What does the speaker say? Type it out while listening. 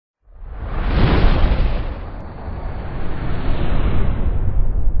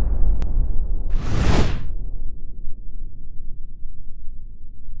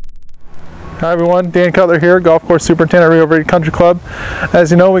Hi everyone, Dan Cutler here, Golf Course Superintendent at Rio Verde Country Club. As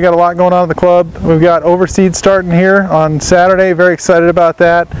you know, we got a lot going on in the club. We've got overseed starting here on Saturday, very excited about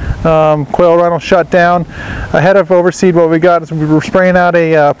that. Quail run will shut down. Ahead of overseed, what we got is we're spraying out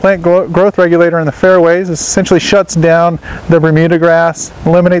a plant growth regulator in the fairways. This essentially shuts down the Bermuda grass,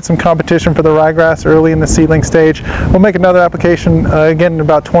 eliminates some competition for the ryegrass early in the seedling stage. We'll make another application again in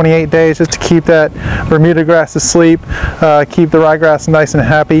about 28 days just to keep that Bermuda grass asleep, keep the ryegrass nice and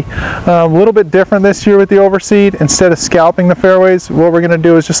happy. A little bit different this year with the overseed. Instead of scalping the fairways, what we're going to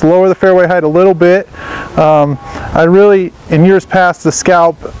do is just lower the fairway height a little bit. In years past, the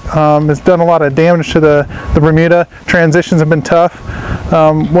scalp has done a lot of damage to the Bermuda. Transitions have been tough.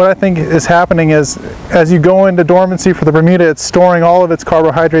 What I think is happening is, as you go into dormancy for the Bermuda, it's storing all of its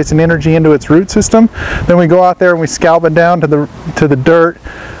carbohydrates and energy into its root system. Then we go out there and we scalp it down to the dirt.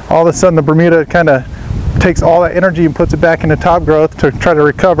 All of a sudden the Bermuda kind of takes all that energy and puts it back into top growth to try to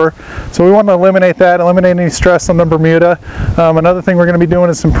recover. So we want to eliminate that, eliminate any stress on the Bermuda. Another thing we're going to be doing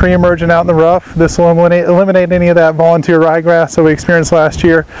is some pre-emergent out in the rough. This will eliminate any of that volunteer ryegrass that we experienced last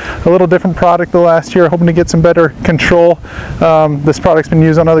year. A little different product than last year, hoping to get some better control. This product's been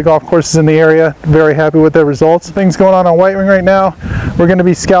used on other golf courses in the area. Very happy with the results. Things going on White Wing right now. We're going to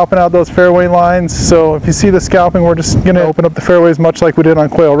be scalping out those fairway lines. So if you see the scalping, we're just going to open up the fairways much like we did on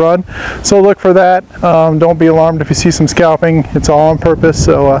Quail Run. So look for that. Don't be alarmed if you see some scalping. It's all on purpose.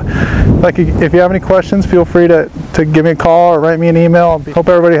 So if you have any questions, feel free to give me a call or write me an email. Hope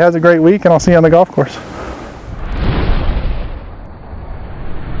everybody has a great week, and I'll see you on the golf course.